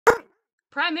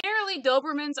Primarily,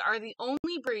 Dobermans are the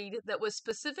only breed that was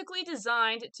specifically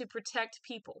designed to protect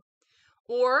people,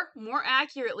 or more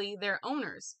accurately, their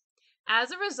owners.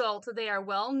 As a result, they are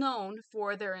well known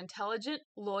for their intelligent,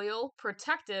 loyal,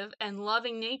 protective, and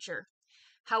loving nature.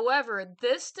 However,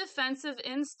 this defensive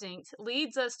instinct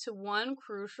leads us to one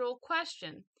crucial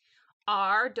question.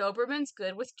 Are Dobermans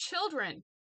good with children?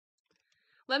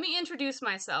 Let me introduce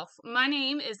myself. My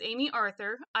name is Amy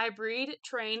Arthur. I breed,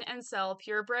 train, and sell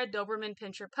purebred Doberman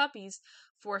Pinscher puppies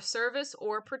for service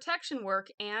or protection work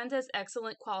and as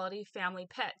excellent quality family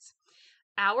pets.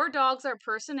 Our dogs are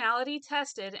personality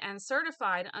tested and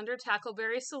certified under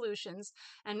Tackleberry Solutions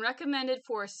and recommended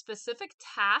for specific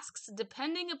tasks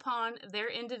depending upon their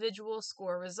individual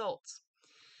score results.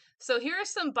 So here are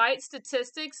some bite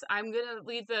statistics. I'm going to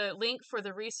leave the link for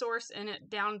the resource in it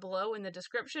down below in the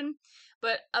description.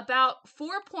 But about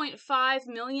 4.5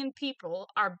 million people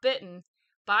are bitten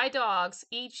by dogs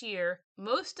each year,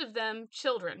 most of them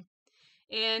children.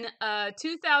 In a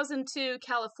 2002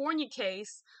 California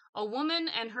case, a woman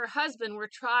and her husband were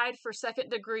tried for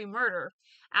second-degree murder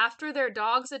after their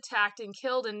dogs attacked and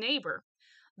killed a neighbor.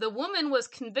 The woman was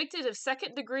convicted of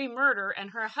second-degree murder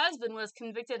and her husband was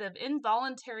convicted of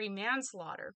involuntary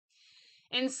manslaughter.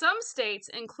 In some states,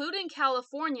 including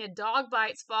California, dog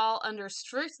bites fall under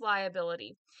strict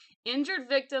liability. Injured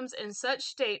victims in such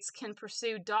states can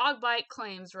pursue dog bite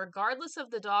claims regardless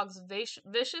of the dog's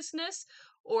viciousness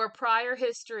or prior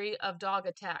history of dog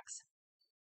attacks.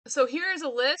 So here is a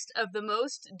list of the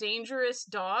most dangerous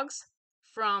dogs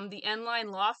from the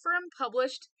N-Line Law Firm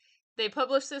published. They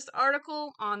published this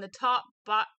article on the top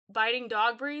biting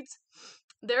dog breeds.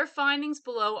 Their findings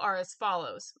below are as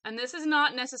follows, and this is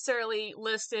not necessarily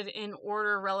listed in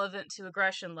order relevant to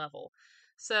aggression level.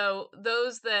 So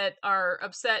those that are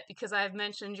upset because I've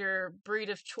mentioned your breed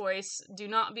of choice, do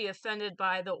not be offended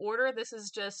by the order. This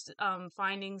is just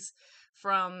findings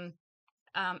from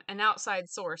an outside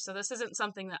source. So this isn't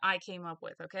something that I came up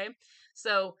with, okay?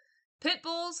 So Pit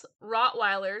Bulls,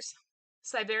 Rottweilers,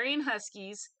 Siberian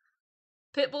Huskies,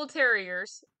 Pit Bull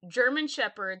Terriers, German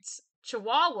Shepherds,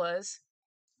 Chihuahuas,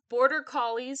 Border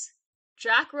Collies,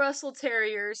 Jack Russell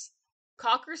Terriers,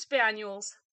 Cocker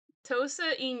Spaniels,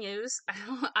 Tosa Inus,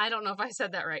 I don't know if I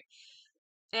said that right,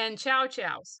 and Chow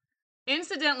Chows.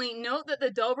 Incidentally, note that the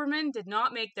Doberman did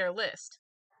not make their list.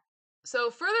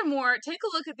 So furthermore, take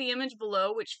a look at the image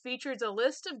below, which features a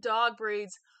list of dog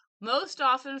breeds most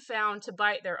often found to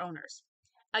bite their owners.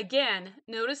 Again,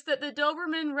 notice that the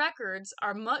Doberman records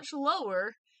are much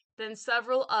lower than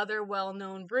several other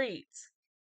well-known breeds.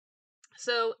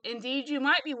 So, indeed, you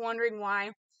might be wondering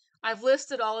why I've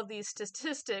listed all of these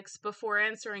statistics before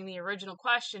answering the original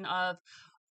question of,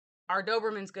 are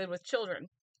Dobermans good with children?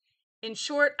 In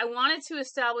short, I wanted to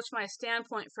establish my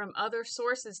standpoint from other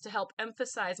sources to help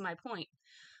emphasize my point.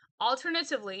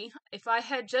 Alternatively, if I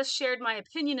had just shared my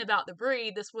opinion about the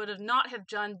breed, this would not have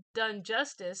done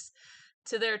justice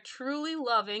to their truly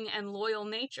loving and loyal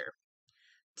nature.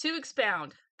 To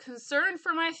expound, concerned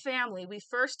for my family, we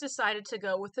first decided to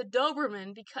go with the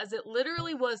Doberman because it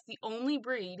literally was the only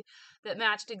breed that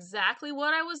matched exactly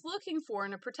what I was looking for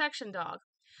in a protection dog.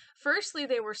 Firstly,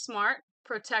 they were smart,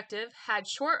 protective, had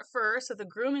short fur so the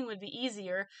grooming would be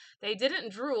easier, they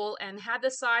didn't drool, and had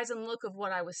the size and look of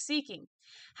what I was seeking.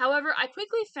 However, I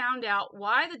quickly found out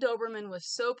why the Doberman was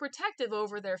so protective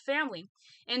over their family.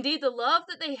 Indeed, the love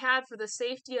that they had for the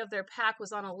safety of their pack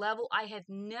was on a level I had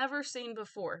never seen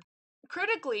before.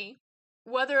 Critically,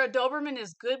 whether a Doberman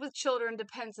is good with children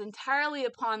depends entirely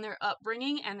upon their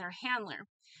upbringing and their handler.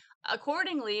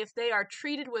 Accordingly, if they are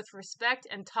treated with respect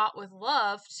and taught with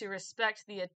love to respect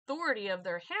the authority of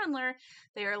their handler,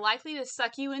 they are likely to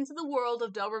suck you into the world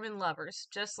of Doberman lovers,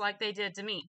 just like they did to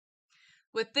me.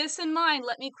 With this in mind,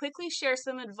 let me quickly share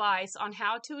some advice on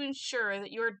how to ensure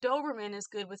that your Doberman is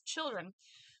good with children.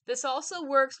 This also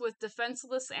works with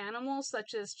defenseless animals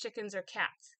such as chickens or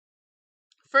cats.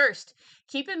 First,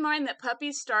 keep in mind that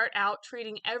puppies start out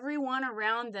treating everyone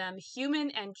around them,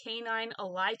 human and canine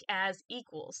alike, as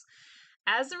equals.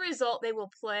 As a result, they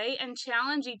will play and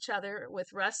challenge each other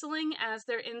with wrestling as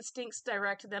their instincts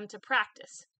direct them to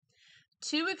practice.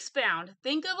 To expound,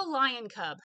 think of a lion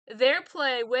cub. Their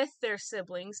play with their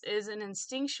siblings is an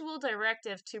instinctual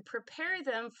directive to prepare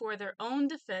them for their own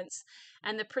defense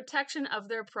and the protection of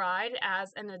their pride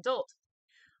as an adult.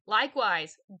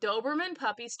 Likewise, Doberman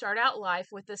puppies start out life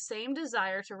with the same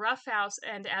desire to roughhouse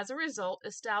and, as a result,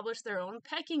 establish their own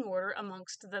pecking order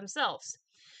amongst themselves.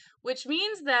 Which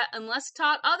means that, unless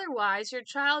taught otherwise, your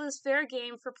child is fair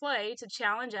game for play to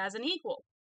challenge as an equal.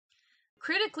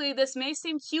 Critically, this may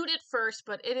seem cute at first,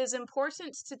 but it is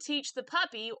important to teach the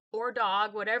puppy or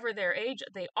dog, whatever their age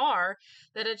they are,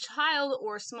 that a child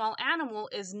or small animal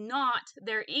is not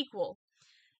their equal.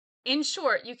 In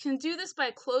short, you can do this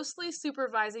by closely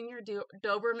supervising your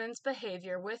Doberman's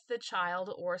behavior with the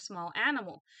child or small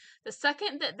animal. The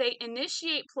second that they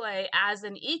initiate play as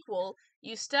an equal,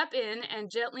 you step in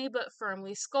and gently but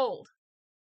firmly scold.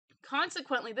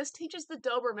 Consequently, this teaches the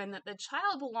Doberman that the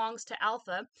child belongs to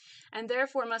Alpha and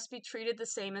therefore must be treated the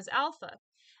same as Alpha.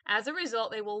 As a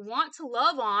result, they will want to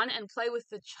love on and play with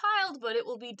the child, but it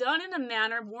will be done in a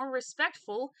manner more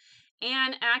respectful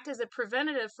and act as a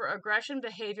preventative for aggression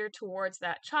behavior towards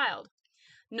that child.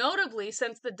 Notably,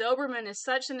 since the Doberman is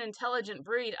such an intelligent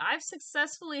breed, I've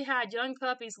successfully had young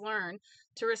puppies learn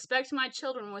to respect my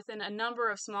children within a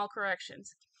number of small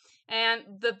corrections. And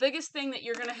the biggest thing that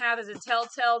you're going to have as a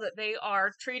telltale that they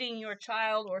are treating your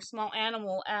child or small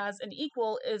animal as an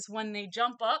equal is when they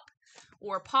jump up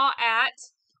or paw at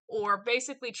or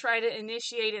basically try to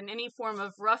initiate in any form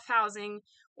of roughhousing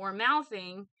or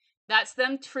mouthing. That's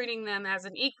them treating them as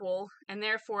an equal, and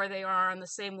therefore they are on the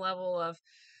same level of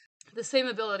the same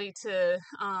ability to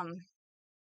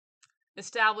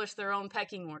establish their own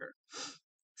pecking order.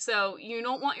 So you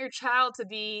don't want your child to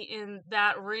be in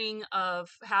that ring of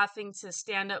having to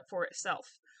stand up for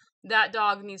itself. That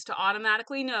dog needs to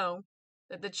automatically know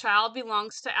that the child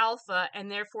belongs to Alpha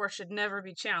and therefore should never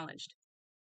be challenged.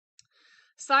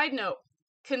 Side note,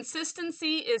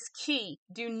 consistency is key.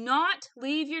 Do not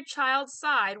leave your child's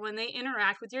side when they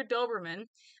interact with your Doberman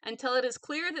until it is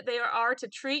clear that they are to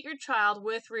treat your child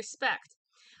with respect.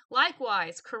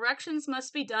 Likewise, corrections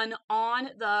must be done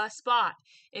on the spot.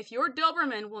 If your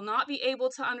Doberman will not be able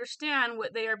to understand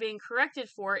what they are being corrected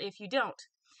for if you don't.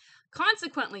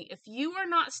 Consequently, if you are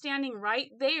not standing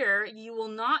right there, you will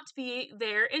not be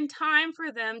there in time for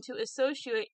them to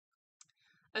associate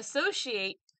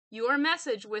your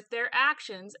message with their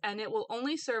actions, and it will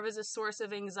only serve as a source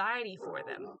of anxiety for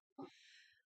them.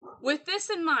 With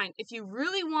this in mind, if you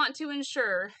really want to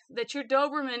ensure that your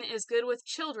Doberman is good with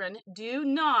children, do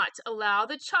not allow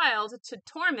the child to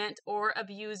torment or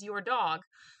abuse your dog.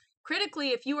 Critically,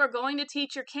 if you are going to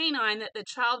teach your canine that the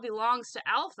child belongs to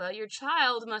Alpha, your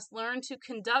child must learn to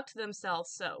conduct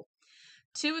themselves so.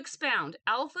 To expound,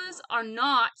 Alphas are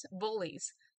not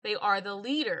bullies. They are the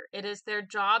leader. It is their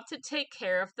job to take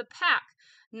care of the pack,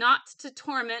 not to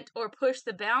torment or push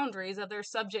the boundaries of their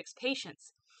subjects'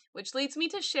 patience. Which leads me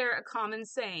to share a common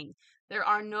saying: there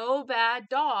are no bad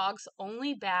dogs,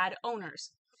 only bad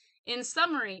owners. In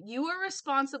summary, you are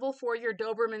responsible for your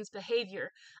Doberman's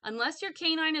behavior. Unless your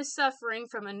canine is suffering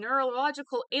from a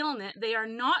neurological ailment, they are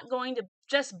not going to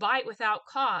just bite without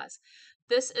cause.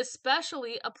 This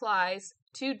especially applies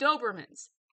to Dobermans.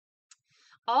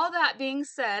 All that being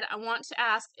said, I want to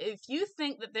ask, if you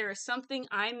think that there is something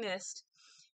I missed,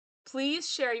 please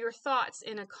share your thoughts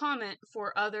in a comment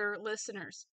for other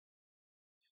listeners.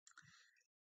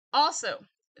 Also,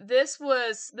 this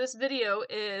video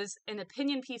is an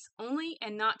opinion piece only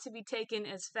and not to be taken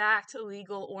as fact,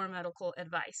 legal, or medical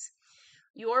advice.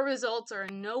 Your results are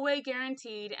in no way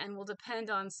guaranteed and will depend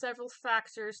on several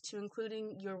factors, to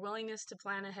including your willingness to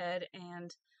plan ahead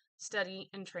and study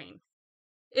and train.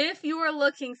 If you are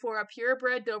looking for a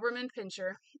purebred Doberman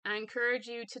Pinscher, I encourage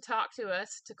you to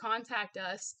contact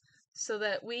us so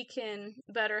that we can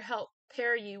better help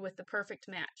pair you with the perfect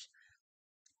match.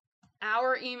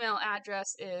 Our email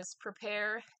address is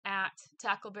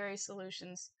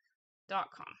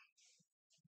prepare@tackleberrysolutions.com.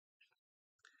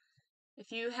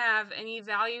 If you find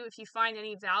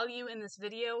any value in this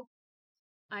video,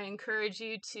 I encourage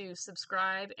you to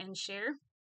subscribe and share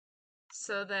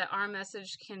so that our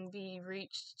message can be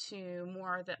reached to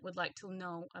more that would like to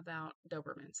know about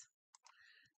Dobermans.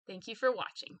 Thank you for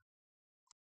watching.